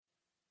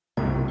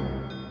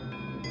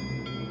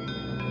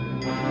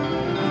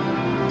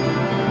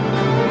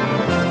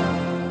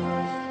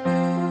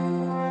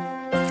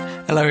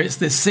it's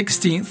the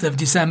 16th of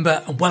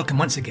December, and welcome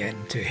once again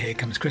to Here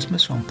Comes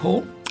Christmas from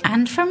Paul.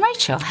 And from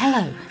Rachel.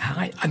 Hello.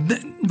 Hi.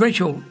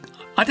 Rachel,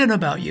 I don't know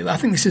about you. I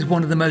think this is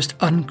one of the most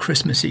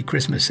un-Christmassy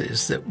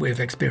Christmases that we've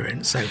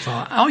experienced so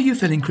far. Are you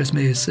feeling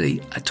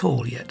Christmassy at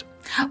all yet?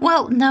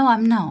 Well, no,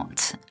 I'm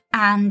not.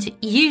 And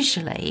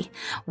usually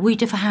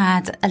we'd have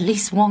had at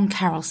least one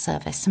carol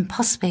service and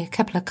possibly a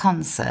couple of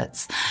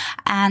concerts.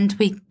 And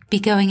we'd be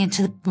going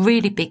into the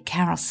really big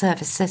carol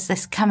services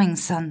this coming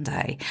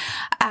Sunday.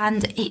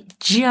 And it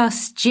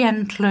just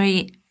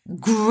gently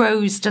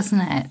grows, doesn't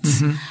it?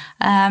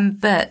 Mm-hmm.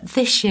 But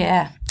this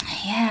year,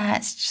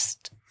 it's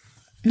just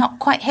not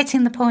quite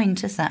hitting the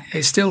point, is it?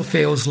 It still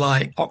feels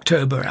like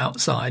October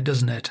outside,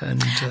 doesn't it?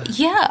 And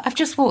yeah, I've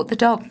just walked the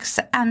dogs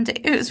and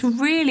it was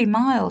really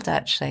mild,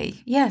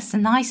 actually. Yes, a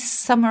nice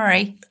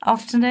summery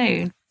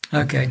afternoon.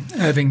 Okay,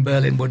 Irving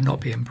Berlin would not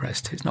be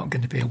impressed. It's not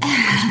going to be a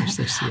white Christmas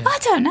this year. I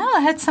don't know.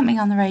 I heard something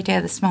on the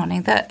radio this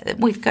morning that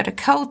we've got a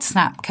cold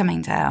snap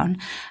coming down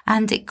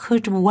and it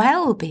could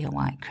well be a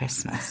white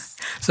Christmas.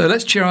 So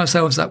let's cheer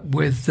ourselves up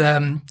with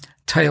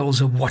tales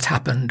of what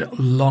happened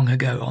long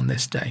ago on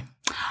this day.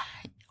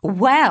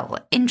 Well,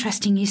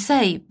 interesting you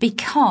say,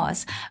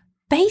 because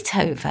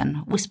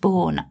Beethoven was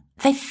born,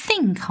 they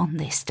think, on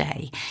this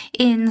day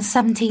in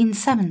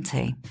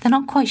 1770. They're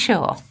not quite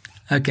sure.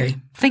 Okay.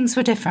 Things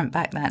were different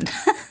back then.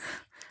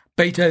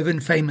 Beethoven,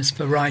 famous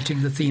for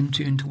writing the theme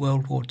tune to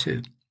World War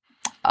II.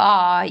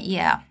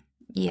 Yeah.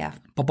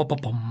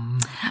 Ba-ba-ba-bum.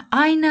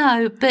 I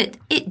know, but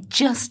it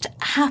just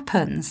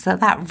happens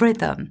that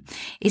rhythm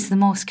is the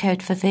Morse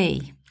code for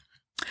V.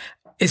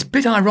 It's a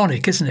bit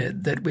ironic, isn't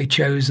it, that we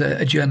chose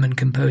a German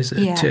composer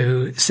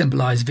to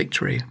symbolise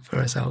victory for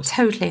ourselves.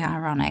 Totally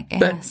ironic,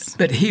 yes.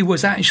 But he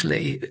was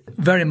actually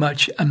very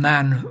much a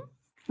man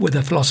with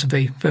a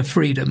philosophy for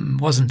freedom,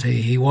 wasn't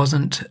he? He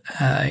wasn't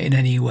in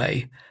any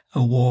way a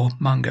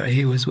warmonger.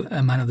 He was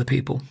a man of the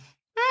people.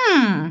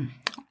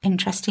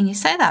 Interesting you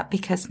say that,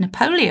 because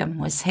Napoleon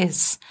was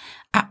his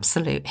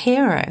absolute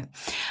hero,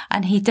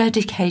 and he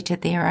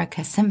dedicated the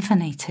Eroica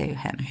Symphony to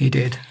him. He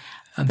did.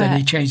 And then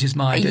he changed his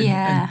mind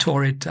and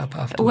tore it up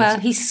afterwards. Well,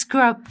 he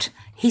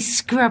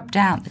scrubbed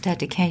out the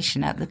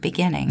dedication at the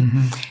beginning.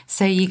 Mm-hmm.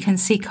 So you can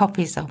see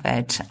copies of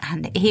it.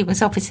 And he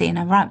was obviously in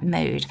a right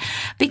mood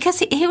because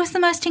he was the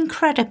most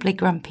incredibly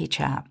grumpy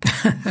chap.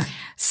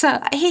 So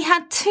he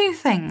had two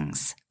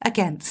things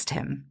against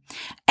him.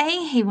 A,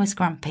 he was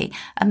grumpy,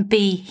 and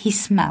B, he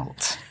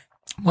smelt.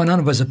 Well, none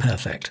of us are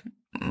perfect.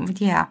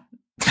 Yeah.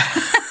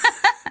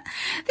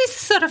 These are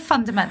sort of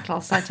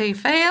fundamentals, I do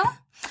feel.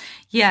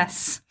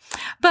 Yes.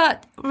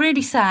 But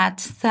really sad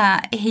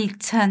that he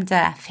turned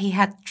deaf. He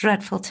had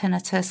dreadful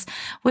tinnitus,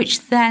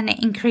 which then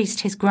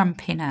increased his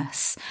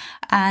grumpiness.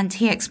 And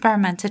he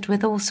experimented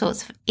with all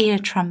sorts of ear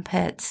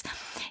trumpets.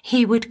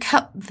 He would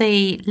cut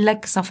the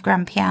legs off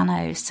grand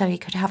pianos so he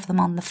could have them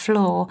on the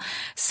floor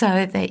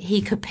so that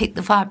he could pick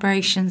the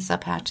vibrations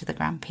up out of the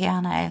grand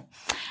piano.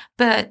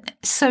 But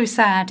so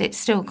sad, it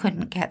still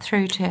couldn't get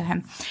through to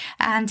him.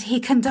 And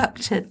he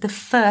conducted the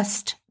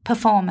first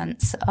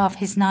performance of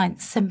his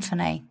Ninth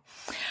Symphony.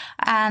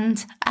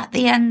 And at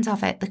the end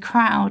of it, the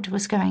crowd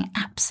was going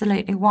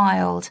absolutely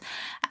wild.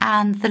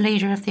 And the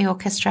leader of the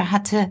orchestra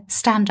had to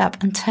stand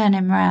up and turn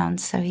him round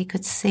so he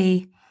could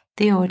see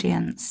the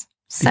audience.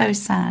 So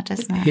sad,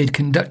 isn't it? He'd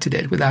conducted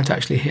it without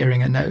actually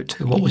hearing a note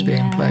of what was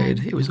being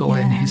played. It was all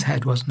in his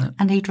head, wasn't it?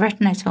 And he'd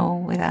written it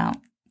all without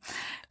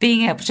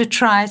being able to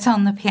try it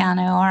on the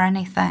piano or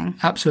anything.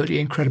 Absolutely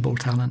incredible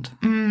talent.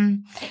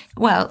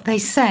 Well, they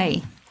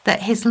say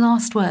that his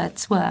last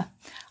words were,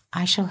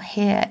 "I shall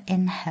hear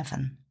in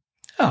heaven."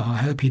 Oh, I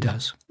hope he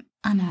does.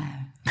 I know.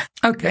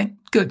 Okay,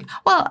 good.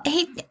 Well,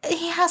 he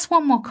has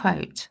one more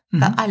quote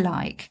that I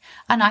like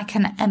and I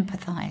can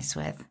empathise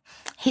with.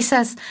 He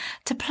says,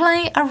 "To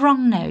play a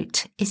wrong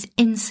note is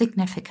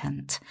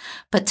insignificant,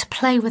 but to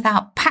play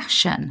without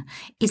passion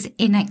is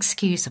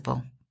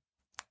inexcusable."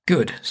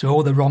 Good. So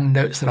all the wrong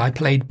notes that I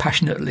played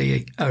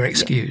passionately are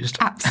excused.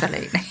 Yeah,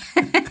 absolutely.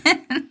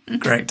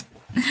 Great.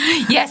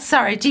 Yes,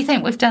 sorry. Do you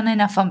think we've done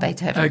enough on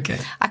Beethoven? Okay.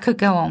 I could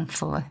go on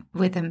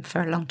with him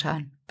for a long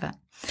time, but...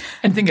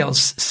 Anything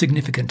else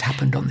significant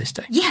happened on this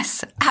day?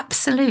 Yes,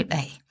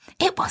 absolutely.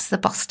 It was the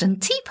Boston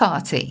Tea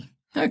Party.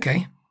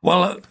 Okay.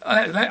 Well,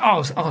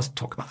 I'll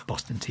talk about the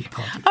Boston Tea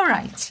Party. All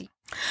right.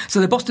 So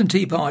the Boston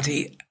Tea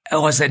Party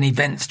was an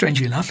event,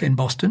 strangely enough, in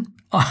Boston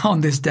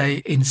on this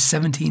day in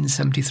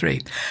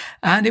 1773.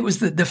 And it was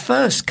the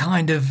first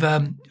kind of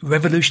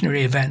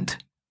revolutionary event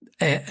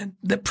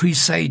that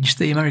presaged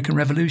the American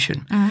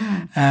Revolution.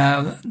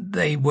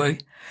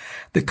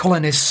 The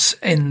colonists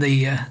in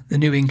the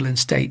New England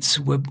states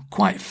were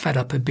quite fed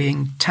up of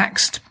being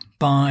taxed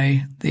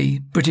by the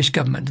British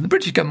government. And the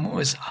British government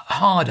was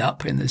hard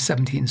up in the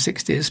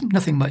 1760s.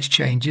 Nothing much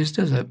changes,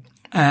 does it?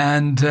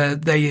 And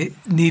they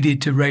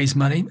needed to raise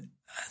money.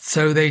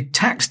 So they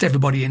taxed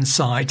everybody in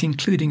sight,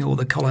 including all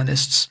the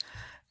colonists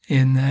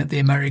in the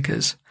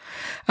Americas.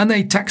 And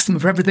they taxed them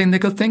for everything they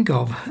could think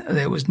of.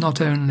 There was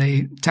not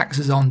only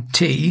taxes on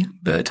tea,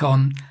 but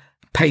on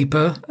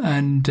paper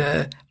and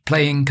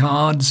playing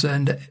cards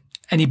and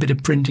any bit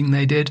of printing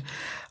they did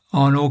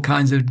on all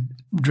kinds of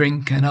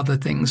drink and other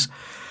things.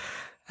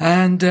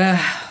 And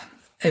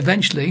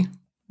eventually,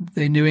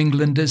 the New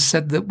Englanders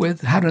said that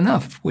we've had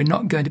enough. We're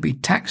not going to be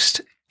taxed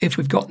if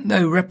we've got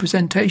no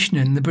representation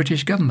in the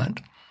British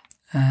government.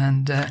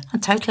 And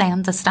totally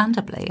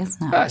understandably,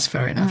 isn't it? That's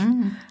fair enough.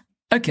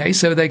 Okay,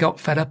 so they got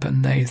fed up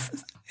and they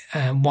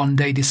one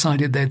day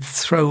decided they'd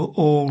throw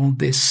all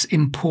this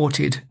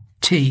imported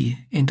tea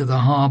into the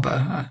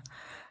harbour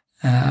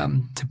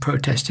to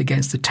protest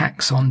against the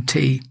tax on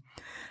tea.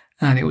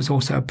 And it was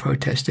also a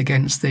protest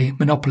against the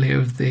monopoly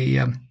of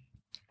the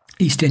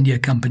East India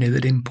Company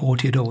that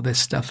imported all this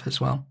stuff as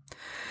well.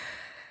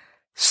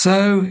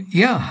 So,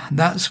 yeah,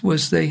 that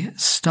was the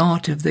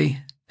start of the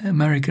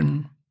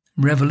American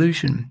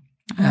Revolution,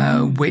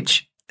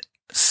 which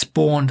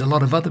spawned a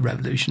lot of other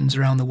revolutions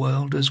around the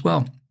world as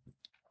well,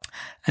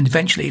 and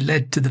eventually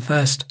led to the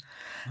first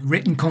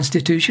written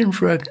constitution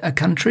for a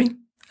country,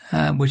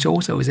 which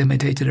also was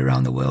imitated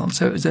around the world.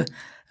 So it was a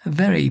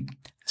very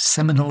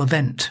seminal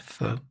event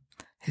for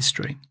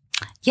history.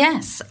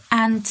 Yes,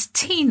 and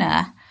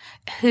Tina,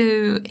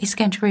 who is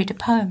going to read a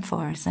poem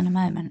for us in a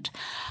moment,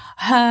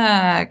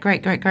 her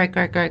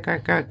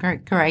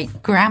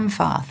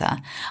great-great-great-great-great-great-great-grandfather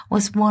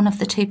was one of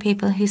the two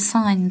people who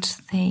signed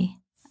the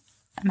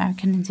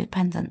American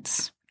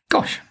independence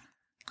document.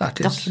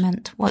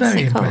 What's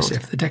very it called?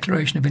 Impressive. The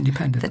Declaration of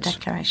Independence. The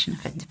Declaration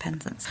of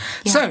Independence.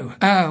 Yeah. So,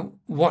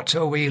 what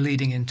are we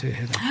leading into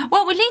here then?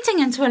 Well, we're leading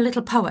into a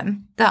little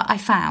poem that I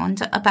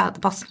found about the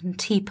Boston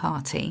Tea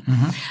Party,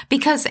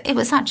 because it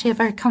was actually a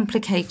very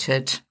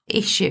complicated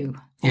issue,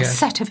 or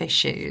set of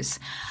issues.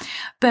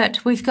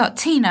 But we've got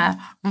Tina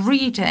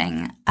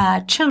reading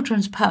a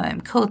children's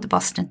poem called The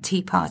Boston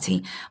Tea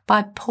Party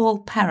by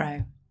Paul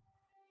Perrow.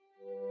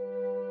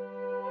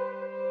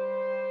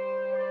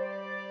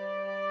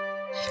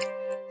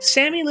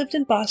 Sammy lived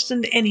in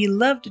Boston and he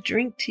loved to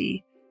drink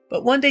tea,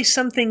 but one day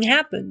something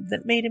happened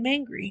that made him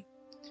angry.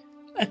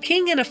 A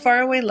king in a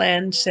faraway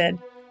land said,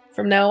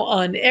 "From now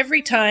on,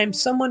 every time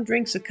someone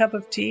drinks a cup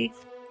of tea,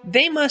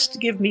 they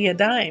must give me a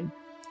dime."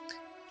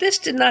 This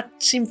did not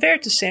seem fair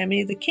to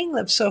Sammy. The king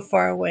lived so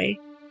far away.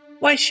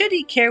 Why should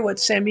he care what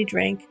Sammy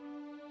drank?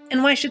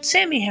 And why should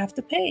Sammy have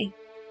to pay?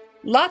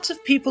 Lots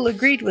of people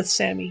agreed with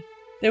Sammy.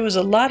 There was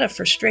a lot of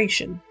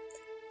frustration.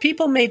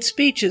 People made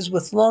speeches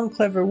with long,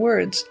 clever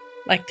words,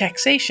 like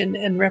taxation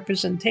and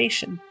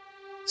representation.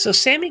 So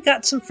Sammy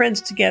got some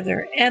friends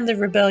together, and the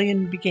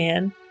rebellion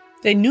began.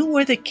 They knew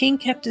where the king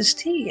kept his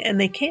tea, and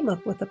they came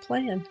up with a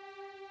plan.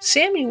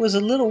 Sammy was a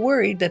little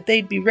worried that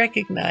they'd be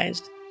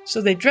recognized,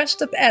 so they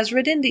dressed up as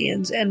Red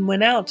Indians and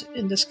went out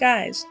in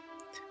disguise.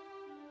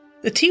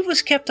 The tea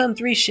was kept on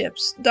 3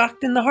 ships,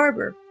 docked in the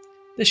harbor.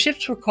 The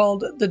ships were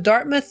called the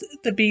Dartmouth,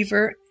 the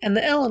Beaver, and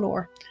the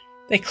Eleanor.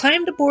 They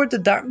climbed aboard the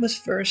Dartmouth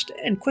first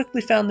and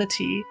quickly found the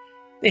tea.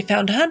 They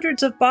found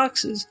hundreds of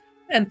boxes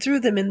and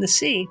threw them in the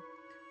sea.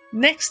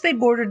 Next they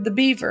boarded the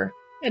Beaver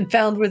and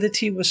found where the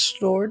tea was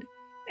stored,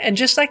 and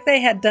just like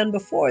they had done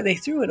before, they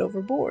threw it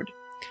overboard.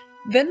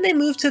 Then they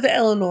moved to the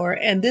Eleanor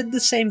and did the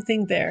same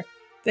thing there.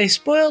 They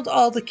spoiled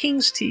all the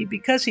king's tea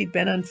because he'd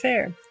been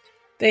unfair.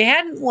 They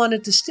hadn't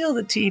wanted to steal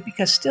the tea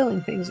because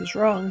stealing things is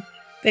wrong.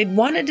 They'd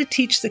wanted to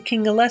teach the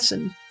king a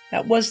lesson.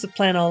 That was the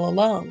plan all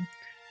along.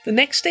 The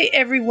next day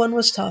everyone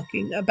was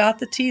talking about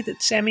the tea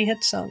that Sammy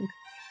had sung.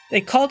 They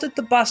called it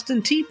the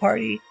Boston Tea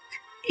Party,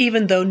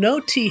 even though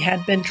no tea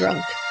had been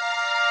drunk.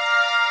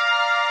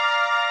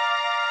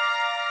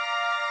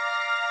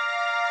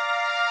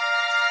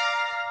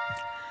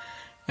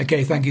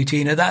 Okay, thank you,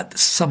 Tina. That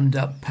summed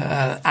up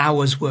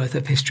hours' worth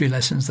of history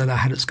lessons that I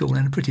had at school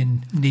in a pretty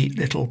neat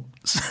little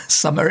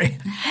summary.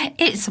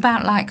 It's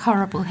about like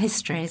horrible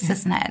histories,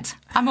 isn't it?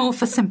 I'm all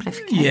for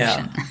simplification.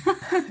 Yeah.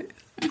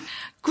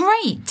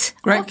 Great.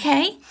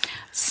 Okay.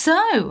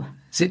 So...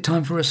 Is it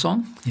time for a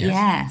song?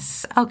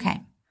 Yes.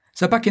 Okay.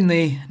 So back in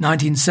the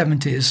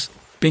 1970s,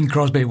 Bing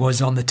Crosby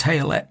was on the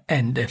tail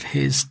end of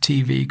his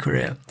TV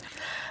career.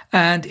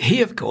 And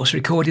he, of course,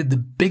 recorded the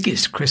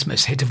biggest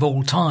Christmas hit of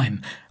all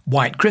time,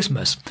 White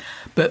Christmas.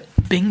 But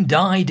Bing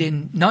died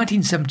in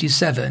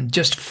 1977,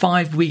 just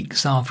 5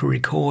 weeks after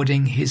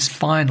recording his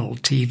final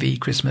TV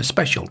Christmas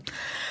special.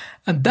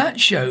 And that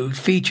show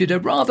featured a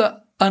rather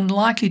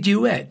unlikely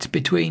duet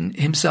between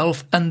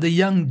himself and the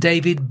young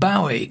David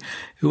Bowie,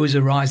 who was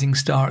a rising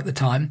star at the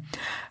time.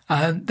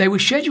 They were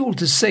scheduled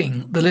to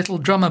sing The Little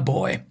Drummer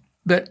Boy,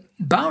 but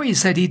Bowie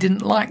said he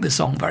didn't like the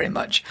song very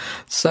much,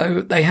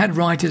 so they had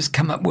writers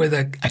come up with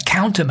a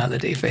counter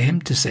melody for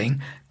him to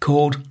sing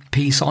called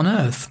Peace on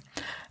Earth,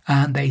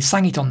 and they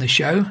sang it on the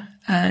show,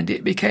 and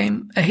it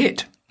became a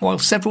hit, well,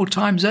 several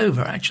times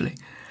over, actually.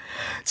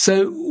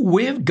 So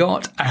we've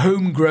got a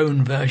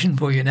homegrown version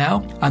for you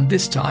now, and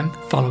this time,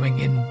 following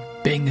in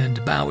Bing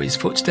and Bowie's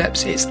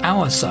footsteps, it's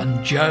our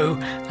son Joe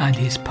and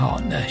his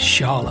partner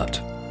Charlotte.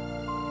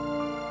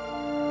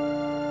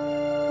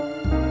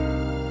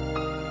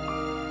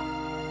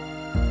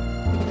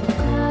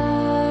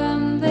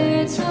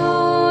 They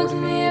told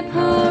me,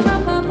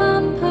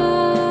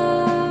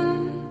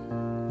 pa-ra-pa-pam-pam,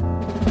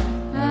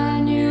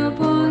 a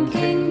newborn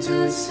king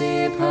to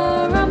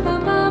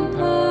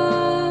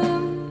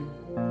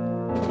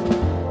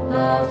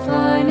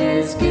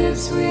Kindness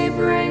gifts we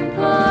bring,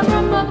 pum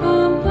rum pum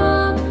pum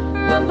pum,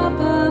 rum pum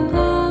pum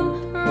pum,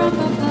 rum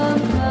pum pum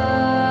pum.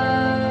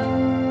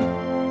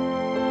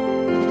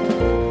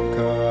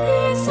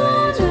 Peace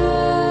on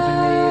earth,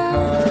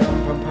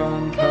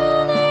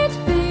 can it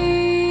be?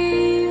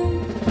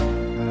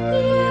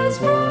 Years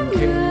from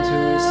King to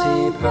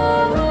see,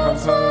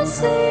 perhaps we'll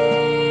see.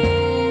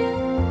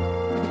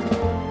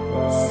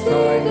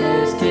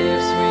 Kindness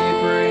gifts we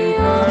bring,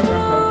 pum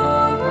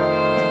pum pum.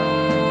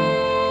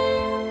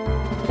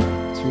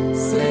 To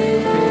lay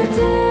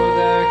before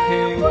the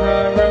King,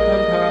 pum pum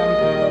pum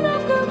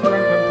pum,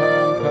 pum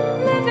pum pum,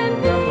 Live in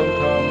pum pum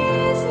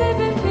peace,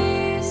 live in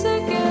peace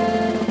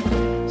again.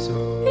 So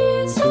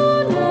Peace to on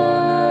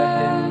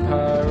honor him,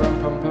 earth, pum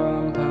pum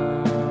pum pum.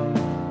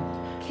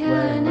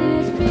 can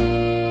it be?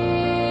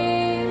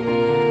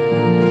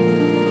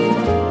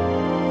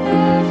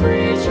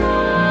 Every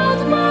child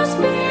must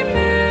be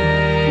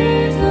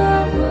made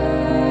aware.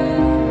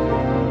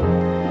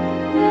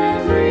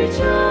 Every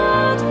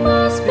child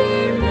must be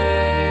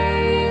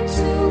made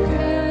to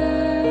care.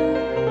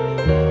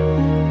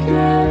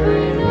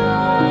 Carry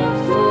love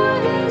for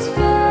his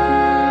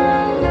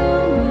fellow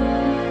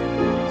man,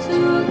 to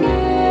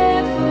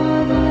give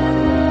all the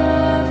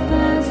love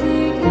that he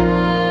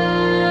can.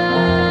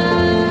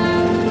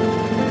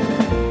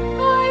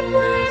 I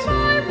pray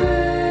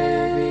my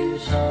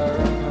wish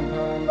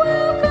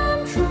will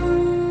come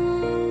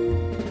true.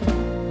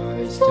 I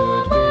For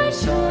stood my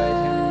beside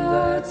him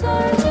that child,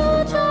 I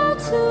judge out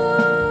too.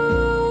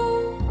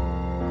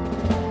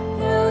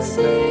 You'll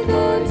see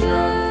the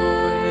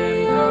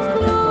day of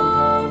glory.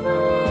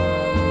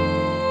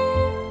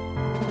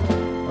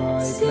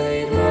 I See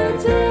played the my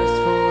best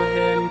for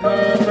him, pum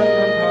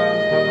pum pum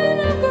pum,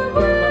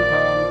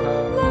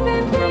 Live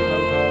in pum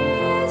pum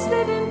peace,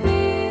 live in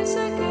peace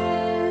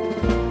again.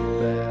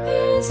 There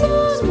Peace he on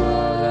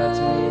smiled at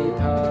me,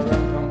 earth,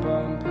 pum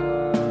pum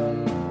pum.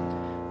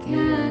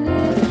 can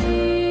it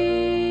be?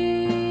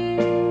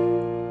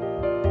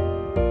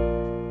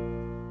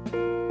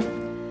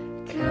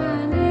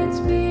 Can it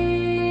be?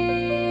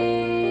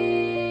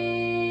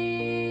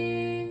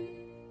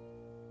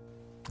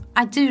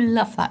 I do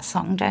love that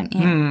song, don't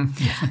you?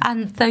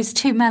 And those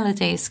two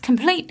melodies,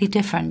 completely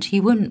different.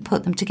 You wouldn't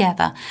put them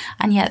together,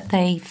 and yet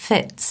they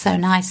fit so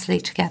nicely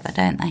together,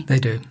 don't they? They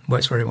do.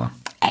 Works very well.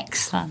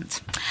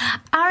 Excellent.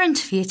 Our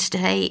interview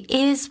today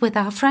is with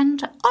our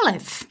friend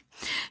Olive.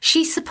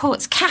 She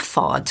supports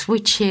CAFOD,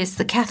 which is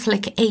the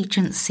Catholic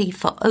Agency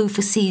for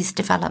Overseas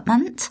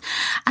Development,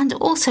 and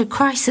also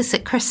Crisis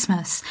at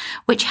Christmas,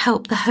 which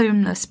help the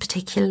homeless,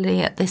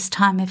 particularly at this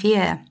time of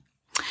year.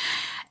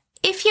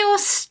 If you're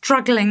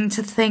struggling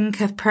to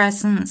think of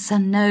presents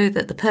and know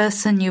that the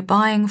person you're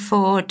buying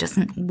for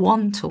doesn't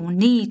want or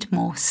need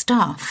more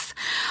stuff,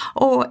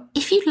 or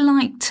if you'd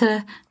like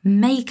to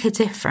make a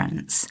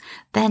difference,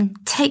 then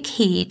take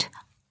heed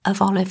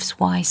of Olive's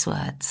wise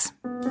words.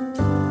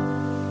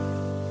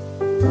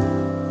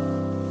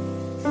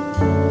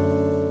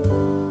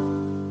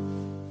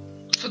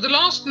 For the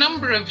last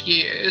number of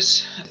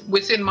years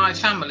within my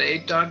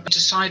family, I've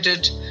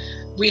decided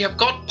we have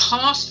got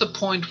past the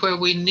point where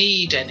we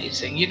need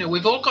anything. You know,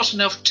 we've all got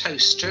enough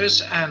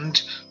toasters and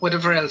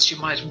whatever else you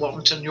might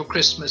want on your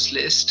Christmas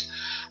list.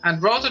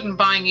 And rather than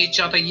buying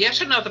each other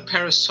yet another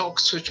pair of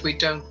socks, which we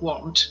don't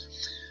want,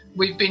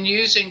 we've been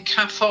using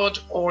CAFOD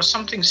or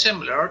something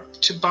similar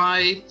to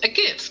buy a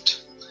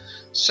gift.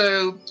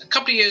 So a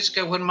couple of years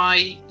ago, when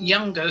my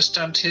youngest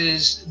and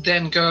his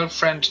then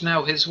girlfriend,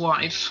 now his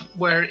wife,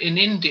 were in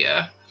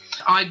India,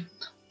 I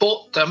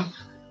bought them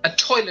a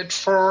toilet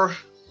for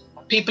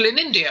people in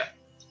India,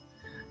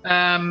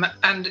 and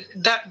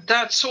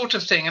that sort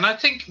of thing. And I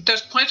think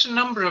there's quite a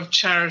number of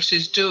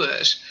charities do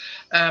it,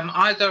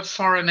 either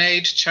foreign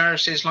aid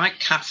charities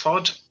like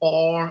CAFOD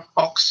or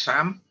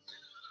Oxfam,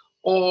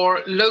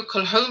 or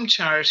local home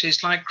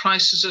charities like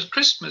Crisis at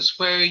Christmas,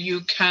 where you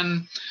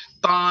can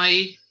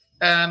buy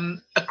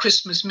a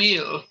Christmas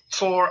meal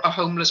for a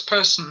homeless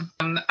person.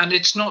 And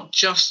it's not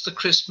just the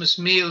Christmas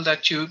meal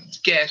that you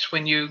get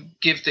when you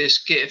give this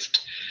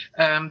gift.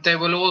 They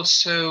will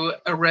also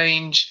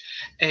arrange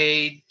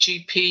a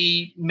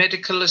GP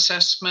medical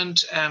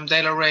assessment.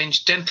 They'll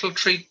arrange dental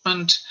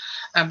treatment.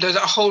 There's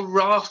a whole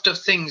raft of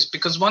things,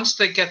 because once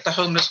they get the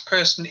homeless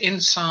person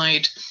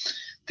inside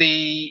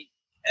the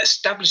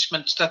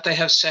establishment that they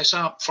have set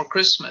up for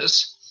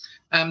Christmas,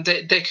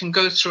 they can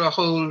go through a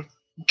whole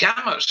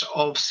gamut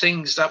of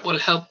things that will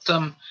help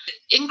them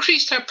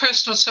increase their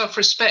personal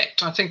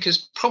self-respect, I think, is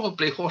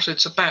probably what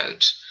it's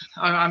about.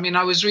 I mean,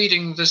 I was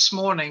reading this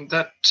morning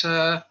that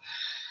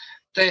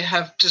they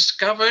have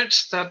discovered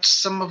that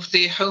some of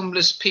the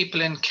homeless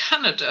people in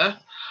Canada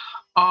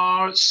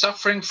are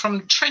suffering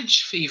from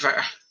trench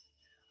fever,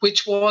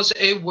 which was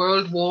a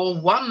World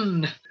War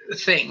I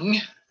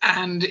thing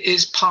and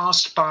is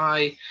passed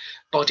by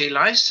body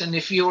lice. And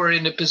if you are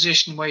in a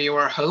position where you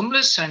are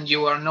homeless and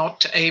you are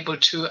not able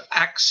to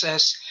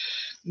access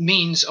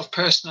means of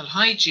personal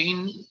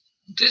hygiene,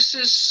 this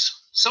is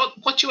So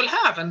what you will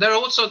have, and they're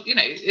also,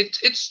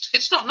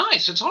 it's not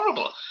nice. It's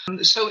horrible.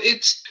 So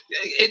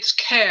it's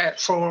care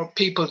for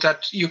people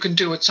that you can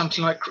do with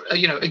something like,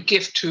 a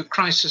gift to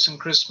Crisis and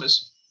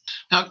Christmas.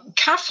 Now,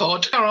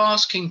 CAFOD are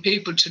asking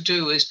people to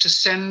do is to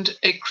send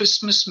a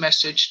Christmas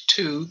message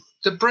to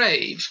the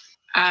brave.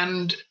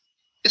 And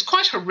it's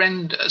quite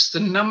horrendous, the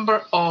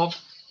number of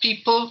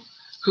people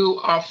who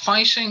are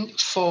fighting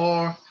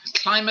for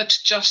climate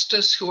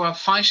justice, who are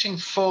fighting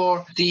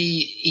for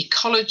the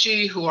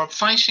ecology, who are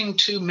fighting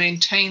to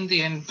maintain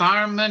the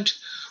environment,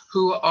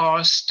 who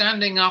are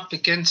standing up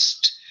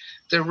against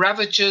the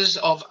ravages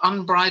of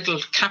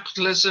unbridled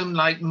capitalism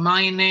like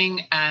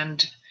mining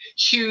and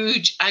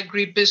huge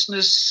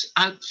agribusiness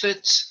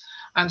outfits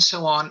and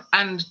so on.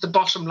 And the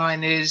bottom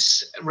line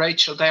is,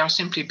 Rachel, they are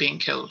simply being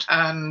killed.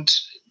 And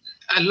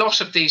a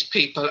lot of these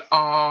people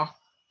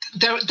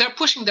they're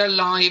putting their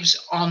lives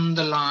on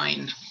the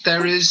line.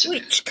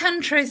 Which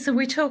countries are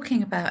we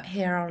talking about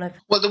here, Olive?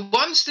 Well, the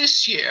ones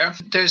this year,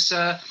 there's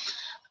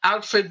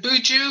Alfred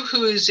Buju,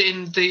 who is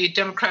in the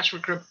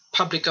Democratic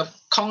Republic of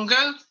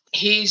Congo.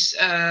 He's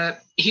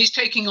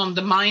taking on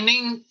the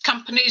mining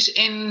companies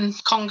in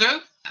Congo.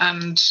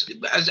 And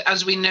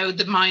as we know,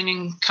 the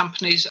mining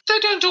companies, they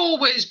don't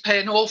always pay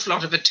an awful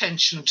lot of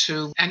attention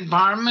to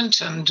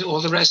environment and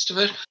all the rest of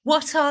it.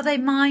 What are they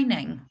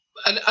mining?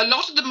 A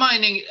lot of the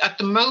mining at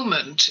the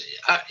moment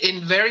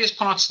in various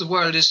parts of the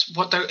world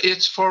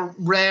it's for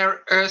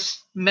rare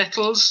earth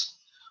metals,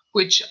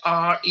 which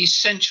are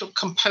essential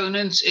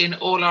components in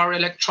all our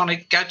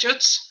electronic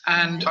gadgets.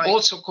 And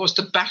also, of course,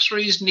 the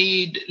batteries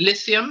need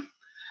lithium,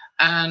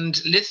 and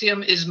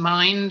lithium is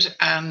mined,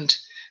 and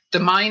a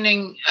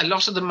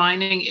lot of the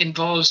mining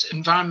involves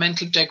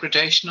environmental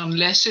degradation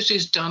unless it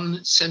is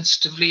done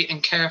sensitively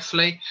and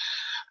carefully.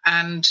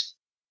 And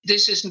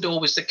this isn't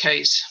always the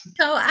case.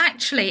 So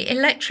actually,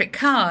 electric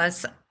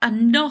cars are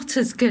not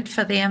as good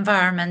for the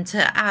environment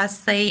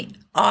as they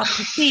are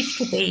perceived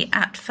to be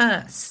at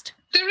first.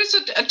 There is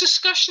a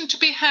discussion to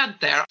be had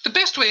there. The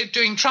best way of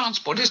doing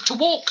transport is to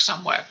walk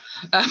somewhere.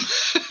 Maybe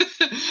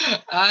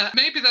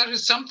that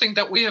is something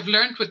that we have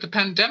learned with the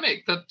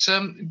pandemic, that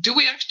do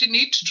we actually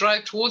need to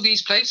drive to all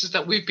these places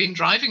that we've been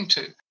driving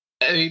to?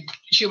 A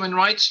human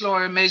rights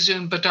lawyer,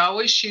 Maysoon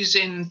Badawi, she's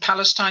in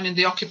Palestine, in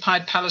the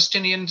occupied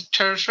Palestinian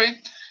territory.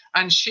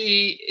 And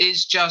she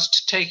is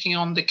just taking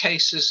on the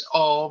cases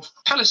of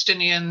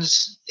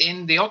Palestinians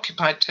in the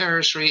occupied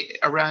territory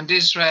around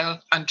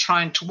Israel and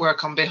trying to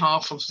work on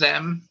behalf of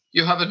them.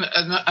 You have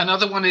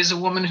another one is a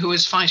woman who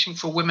is fighting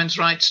for women's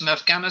rights in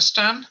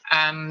Afghanistan.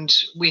 And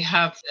we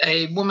have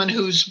a woman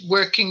who's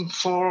working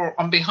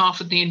on behalf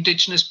of the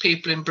indigenous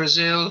people in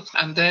Brazil.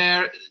 And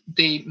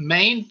the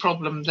main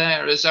problem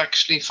there is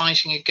actually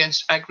fighting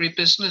against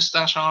agribusiness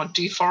that are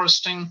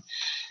deforesting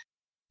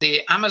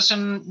the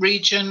Amazon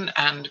region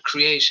and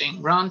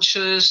creating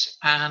ranches.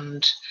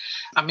 And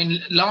I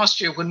mean, last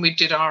year when we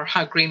did our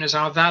How Green is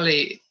Our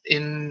Valley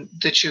in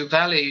the Chew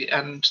Valley,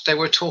 and they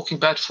were talking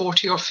about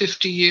 40 or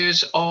 50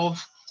 years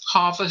of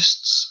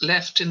harvests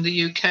left in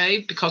the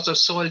UK because of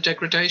soil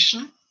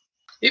degradation.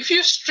 If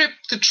you strip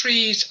the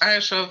trees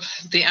out of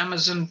the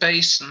Amazon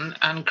basin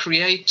and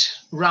create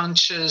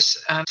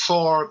ranches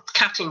for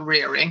cattle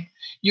rearing,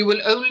 you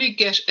will only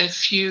get a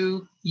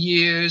few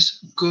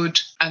years good,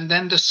 and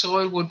then the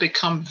soil will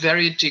become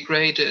very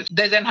degraded.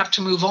 They then have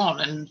to move on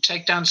and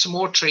take down some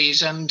more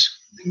trees and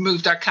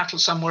move their cattle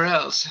somewhere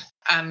else.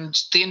 And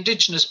the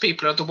indigenous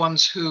people are the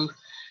ones who,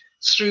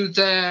 through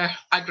their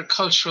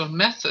agricultural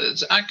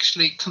methods,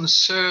 actually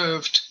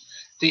conserved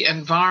the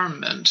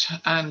environment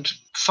and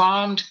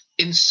farmed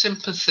in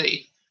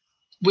sympathy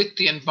with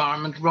the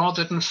environment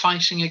rather than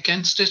fighting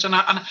against it. And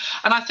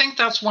I think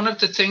that's one of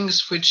the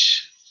things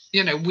which,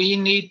 we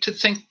need to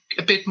think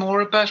a bit more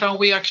about. Are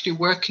we actually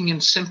working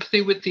in sympathy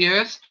with the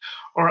earth,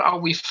 or are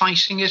we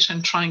fighting it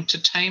and trying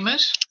to tame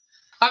it?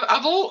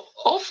 I've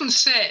often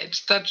said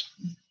that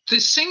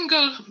the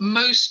single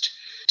most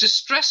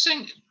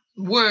distressing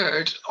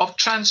word of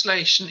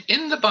translation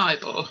in the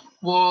Bible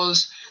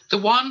was the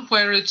one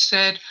where it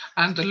said,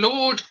 "And the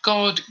Lord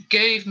God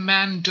gave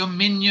man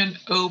dominion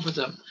over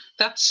them."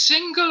 That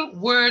single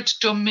word,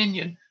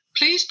 dominion.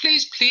 Please,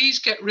 please, please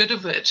get rid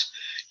of it.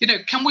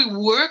 Can we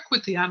work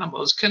with the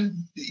animals?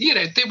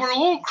 They were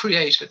all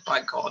created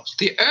by God.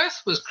 The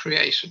earth was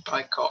created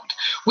by God.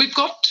 We've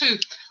got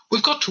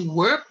to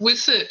work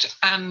with it.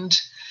 And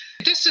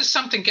this is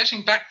something,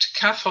 getting back to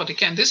CAFOD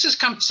again, this is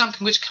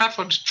something which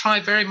CAFOD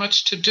try very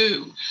much to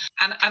do.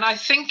 And I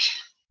think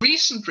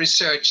recent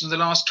research in the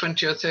last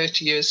 20 or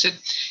 30 years said,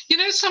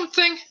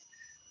 something,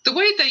 the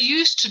way they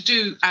used to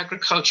do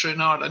agriculture in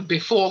Ireland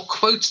before,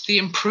 quotes, the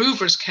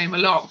improvers came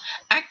along,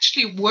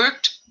 actually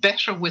worked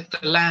better with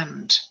the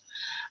land.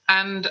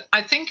 And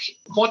I think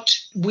what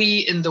we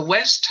in the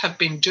West have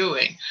been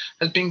doing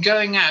has been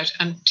going out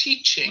and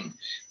teaching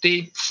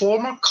the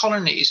former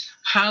colonies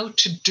how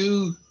to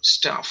do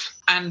stuff.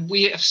 And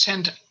we have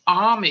sent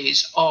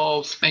armies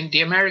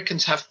the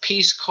Americans have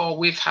Peace Corps,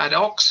 we've had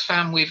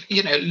Oxfam, we've,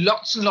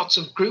 lots and lots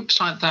of groups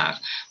like that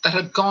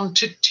have gone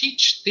to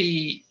teach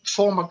the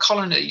former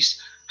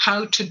colonies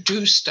how to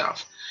do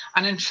stuff.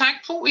 And in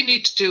fact, what we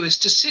need to do is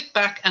to sit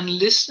back and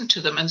listen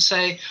to them and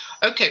say,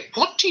 okay,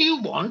 what do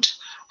you want?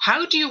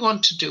 How do you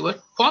want to do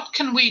it? What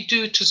can we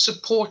do to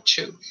support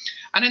you?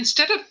 And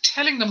instead of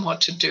telling them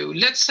what to do,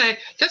 let's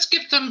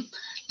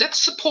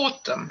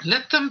support them.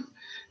 Let them,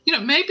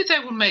 maybe they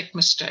will make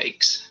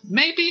mistakes.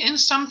 Maybe in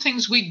some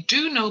things we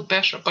do know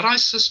better, but I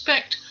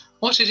suspect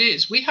what it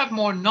is, we have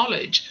more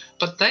knowledge,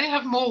 but they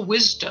have more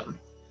wisdom.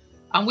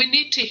 And we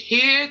need to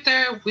hear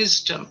their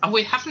wisdom, and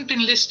we haven't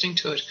been listening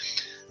to it.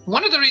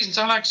 One of the reasons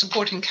I like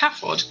supporting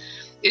CAFOD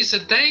is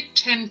that they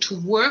tend to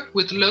work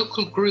with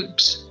local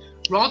groups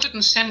rather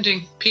than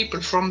sending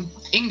people from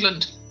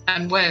England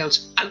and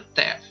Wales out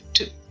there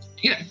to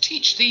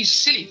teach these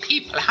silly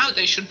people how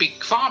they should be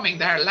farming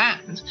their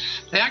land.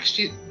 They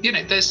actually,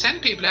 they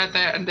send people out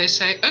there and they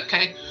say,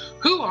 okay,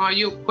 who are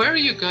you? Where are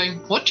you going?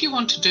 What do you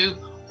want to do?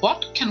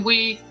 What can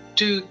we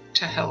do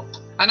to help?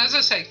 And as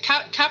I say,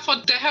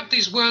 CAFOD, they have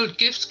these World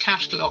Gifts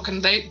catalogue,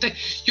 and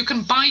you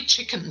can buy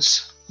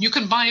chickens. You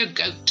can buy a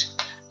goat.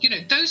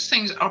 Those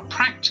things are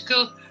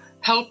practical,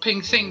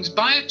 helping things.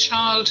 Buy a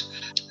child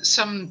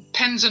some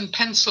pens and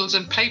pencils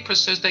and paper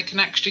so they can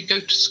actually go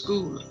to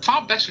school.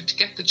 Far better to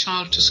get the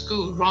child to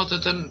school rather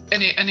than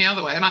any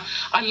other way. And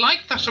I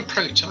like that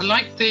approach. I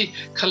like the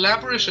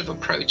collaborative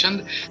approach.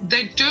 And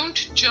they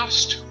don't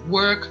just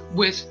work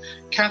with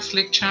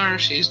Catholic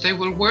charities. They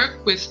will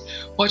work with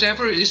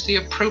whatever is the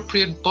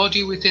appropriate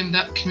body within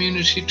that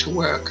community to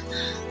work.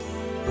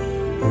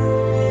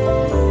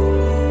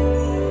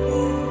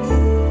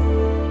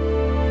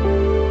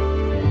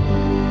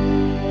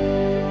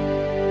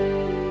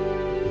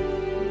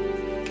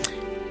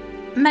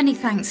 Many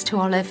thanks to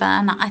Oliver,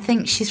 and I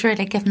think she's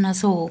really given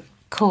us all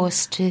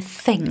cause to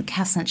think,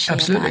 hasn't she,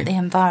 Absolutely. about the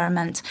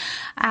environment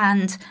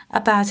and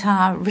about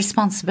our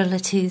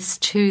responsibilities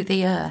to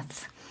the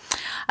earth.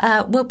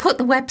 We'll put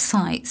the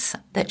websites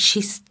that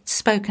she's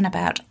spoken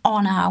about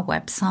on our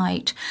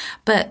website,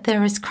 but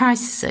there is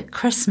Crisis at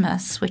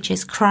Christmas, which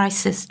is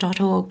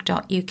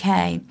crisis.org.uk.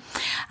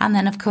 And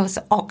then, of course,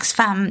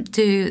 Oxfam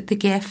do the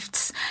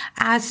gifts,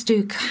 as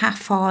do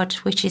CAFOD,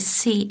 which is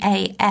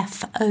cafod.org.uk.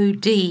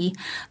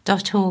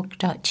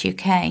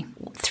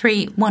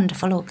 3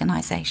 wonderful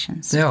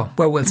organisations. Yeah,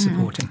 well worth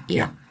supporting.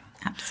 Yeah,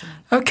 absolutely.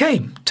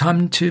 Okay,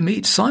 time to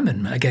meet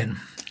Simon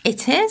again.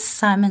 It is.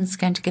 Simon's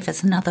going to give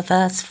us another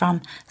verse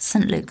from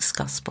St. Luke's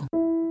Gospel.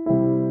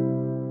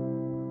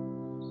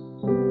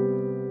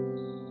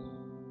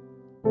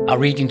 Our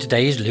reading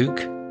today is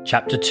Luke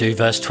chapter 2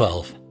 verse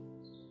 12.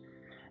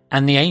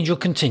 And the angel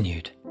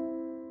continued,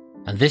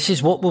 "And this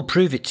is what will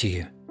prove it to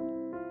you.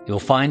 You'll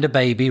find a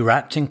baby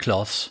wrapped in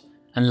cloths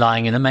and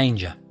lying in a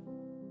manger."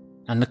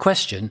 And the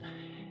question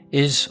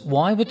is,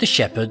 why would the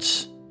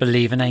shepherds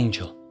believe an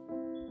angel?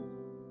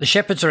 The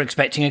shepherds are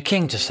expecting a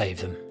king to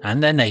save them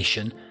and their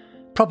nation,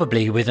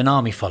 probably with an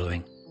army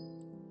following.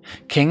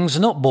 Kings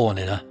are not born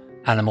in an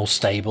animal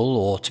stable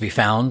or to be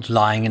found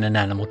lying in an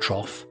animal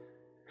trough.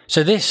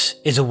 So this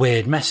is a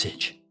weird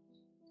message.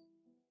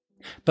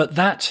 But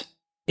that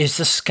is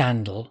the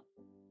scandal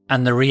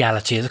and the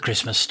reality of the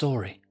Christmas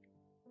story.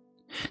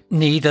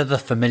 Neither the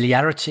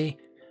familiarity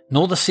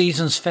nor the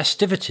season's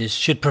festivities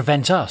should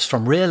prevent us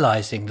from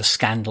realizing the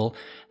scandal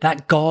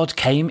that God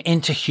came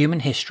into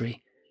human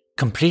history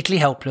completely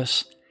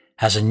helpless,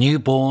 as a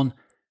newborn,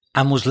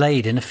 and was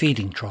laid in a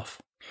feeding trough.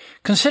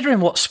 Considering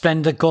what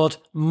splendour God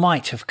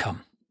might have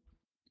come.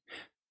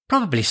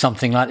 Probably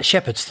something like the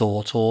shepherds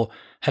thought or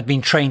had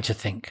been trained to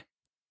think.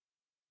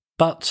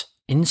 But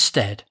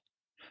instead,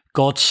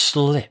 God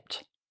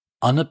slipped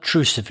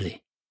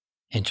unobtrusively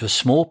into a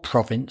small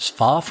province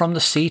far from the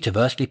seat of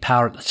earthly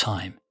power at the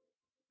time,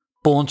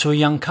 born to a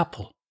young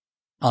couple,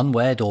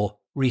 unwed or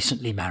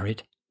recently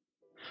married.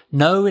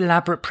 No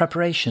elaborate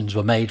preparations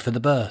were made for the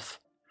birth.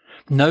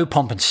 No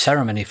pomp and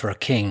ceremony for a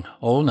king.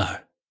 Oh no.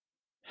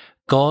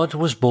 God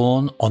was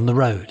born on the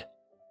road.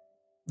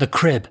 The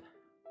crib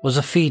was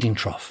a feeding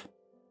trough.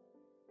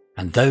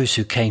 And those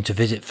who came to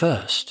visit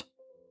first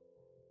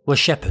were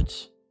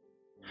shepherds,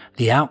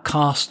 the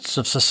outcasts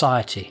of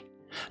society,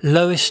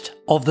 lowest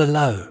of the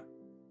low,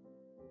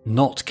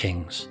 not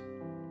kings.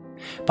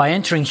 By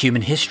entering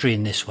human history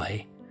in this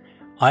way,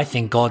 I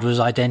think God was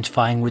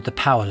identifying with the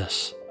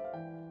powerless,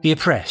 the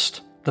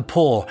oppressed, the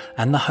poor,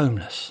 and the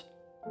homeless.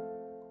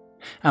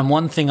 And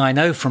one thing I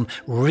know from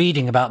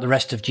reading about the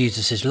rest of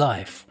Jesus'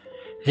 life,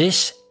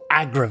 this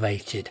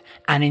aggravated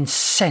and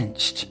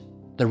incensed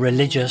the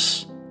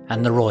religious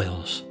and the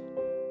royals.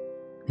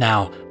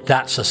 Now,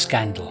 that's a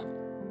scandal.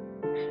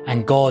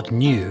 And God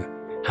knew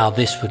how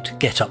this would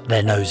get up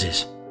their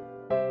noses.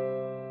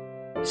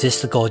 Is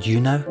this the God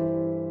you know?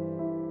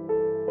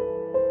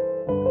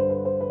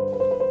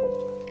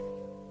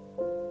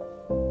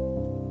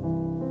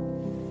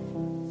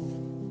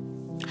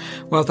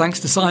 Well, thanks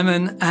to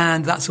Simon,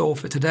 and that's all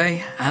for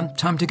today, and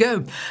time to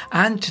go.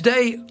 And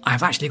today,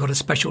 I've actually got a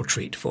special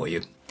treat for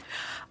you.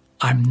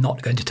 I'm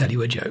not going to tell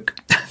you a joke.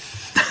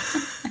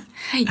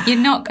 You're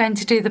not going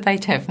to do the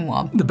Beethoven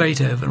one? The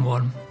Beethoven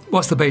one.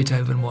 What's the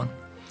Beethoven one?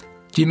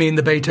 Do you mean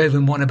the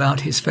Beethoven one about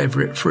his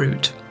favourite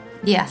fruit?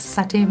 Yes,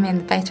 I do mean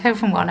the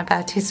Beethoven one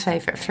about his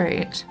favourite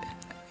fruit.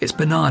 It's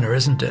banana,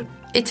 isn't it?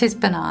 It is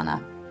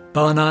banana.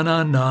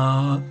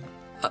 Banana.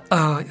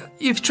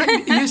 You've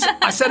tricked me.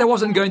 I said I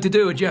wasn't going to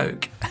do a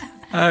joke.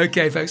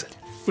 Okay, folks.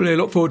 Really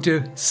look forward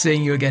to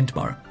seeing you again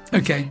tomorrow.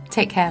 Okay.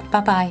 Take care.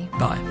 Bye-bye.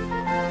 Bye.